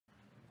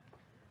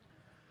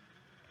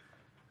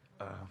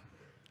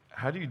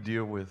How do you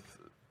deal with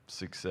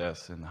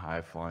success and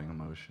high-flying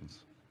emotions?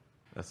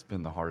 That's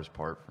been the hardest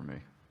part for me.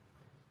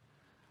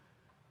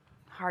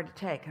 Hard to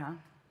take, huh?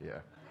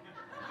 Yeah.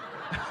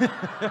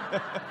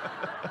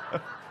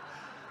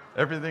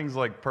 Everything's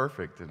like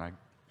perfect, and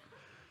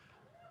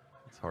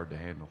it's hard to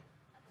handle.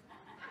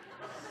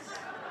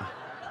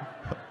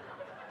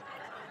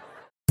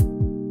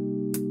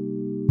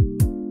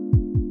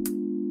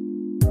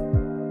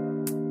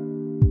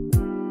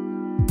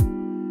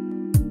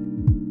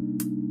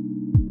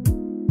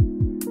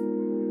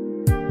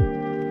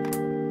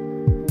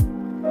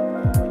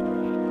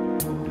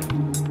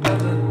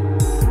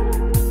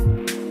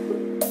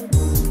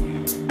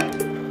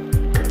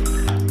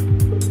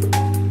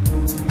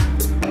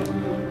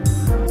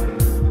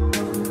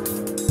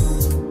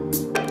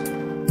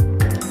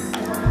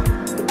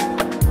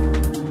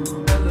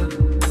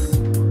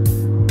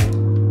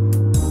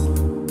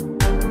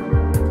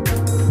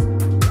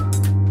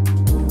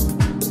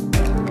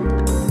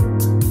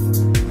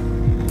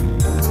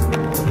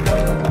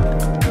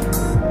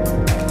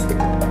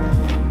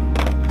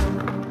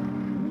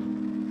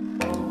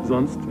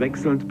 Sonst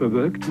wechselnd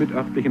bewölkt mit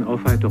örtlichen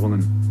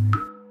Aufheiterungen.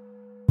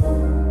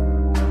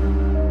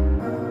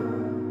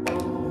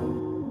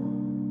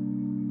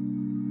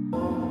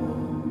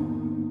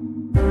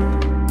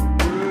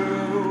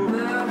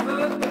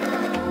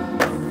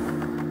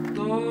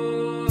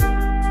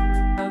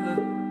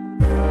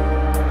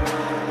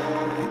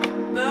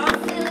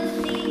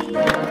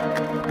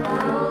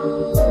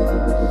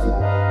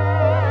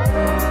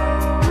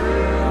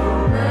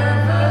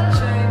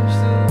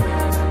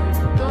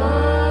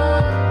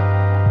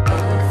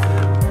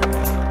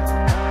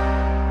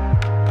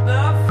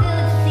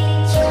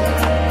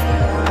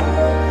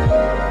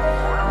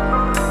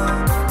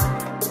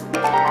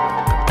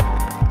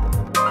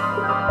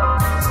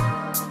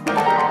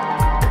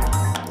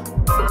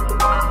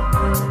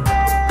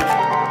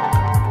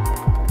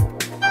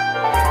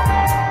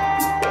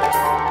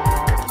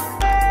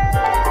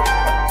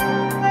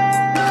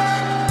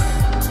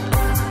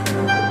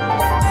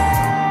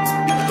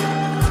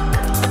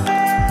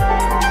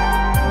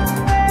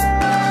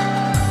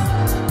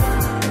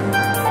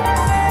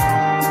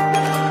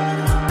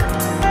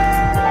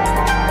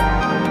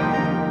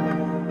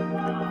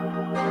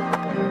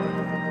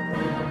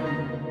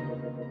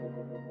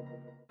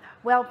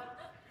 Well,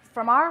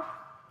 from our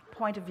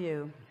point of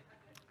view,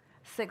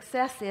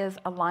 success is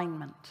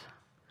alignment,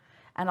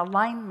 and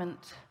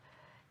alignment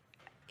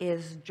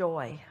is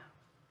joy,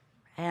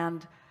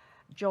 and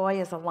joy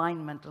is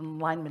alignment,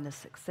 and alignment is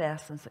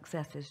success, and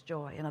success is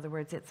joy. In other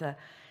words, it's a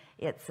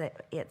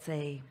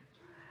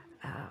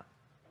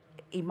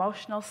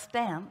emotional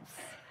stance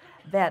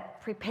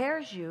that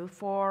prepares you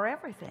for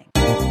everything.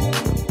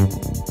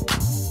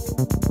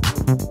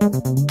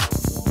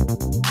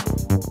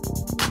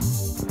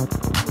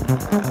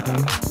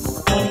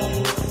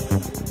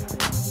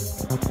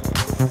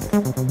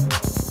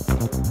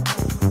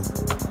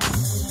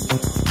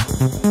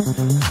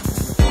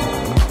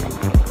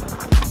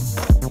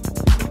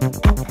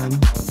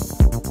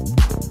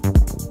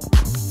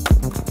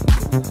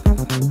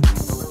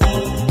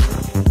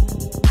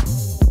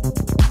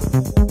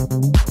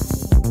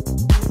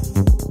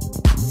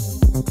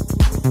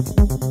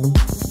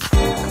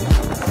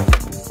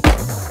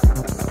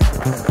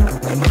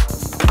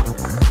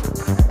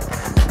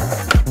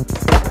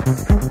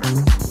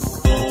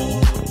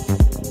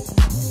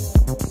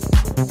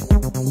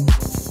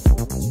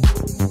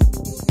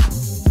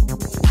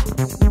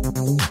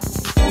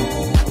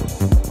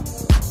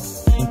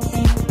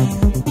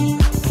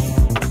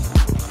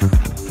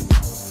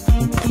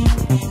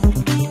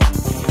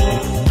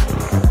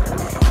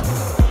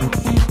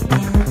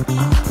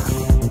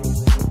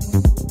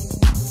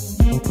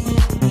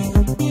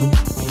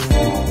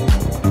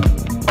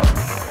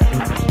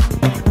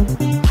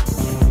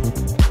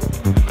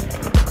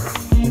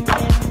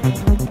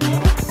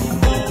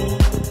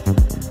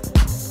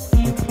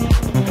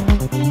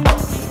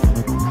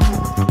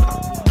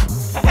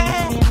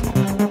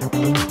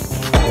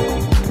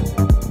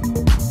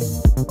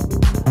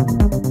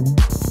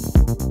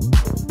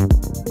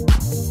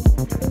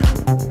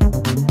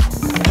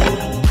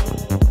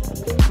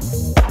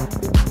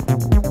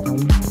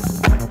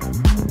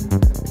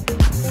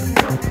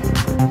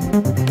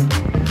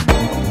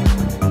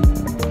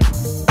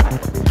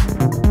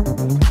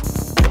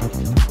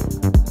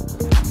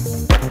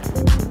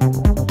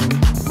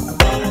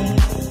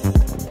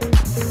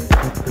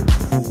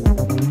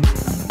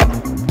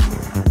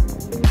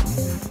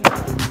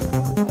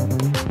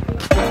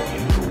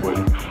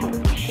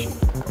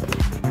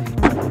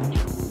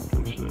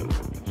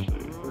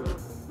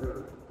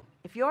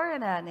 If you're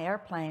in an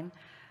airplane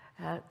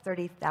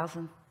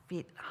 30,000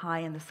 feet high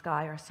in the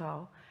sky or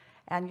so,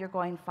 and you're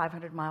going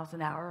 500 miles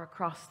an hour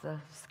across the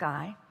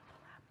sky,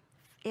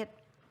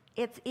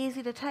 it's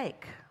easy to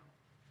take.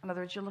 In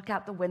other words, you look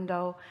out the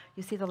window,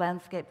 you see the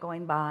landscape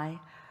going by,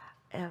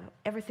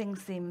 everything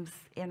seems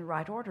in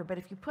right order. But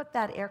if you put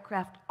that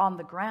aircraft on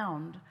the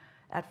ground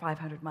at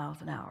 500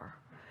 miles an hour,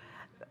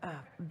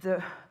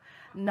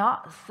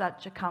 not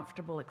such a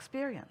comfortable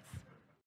experience.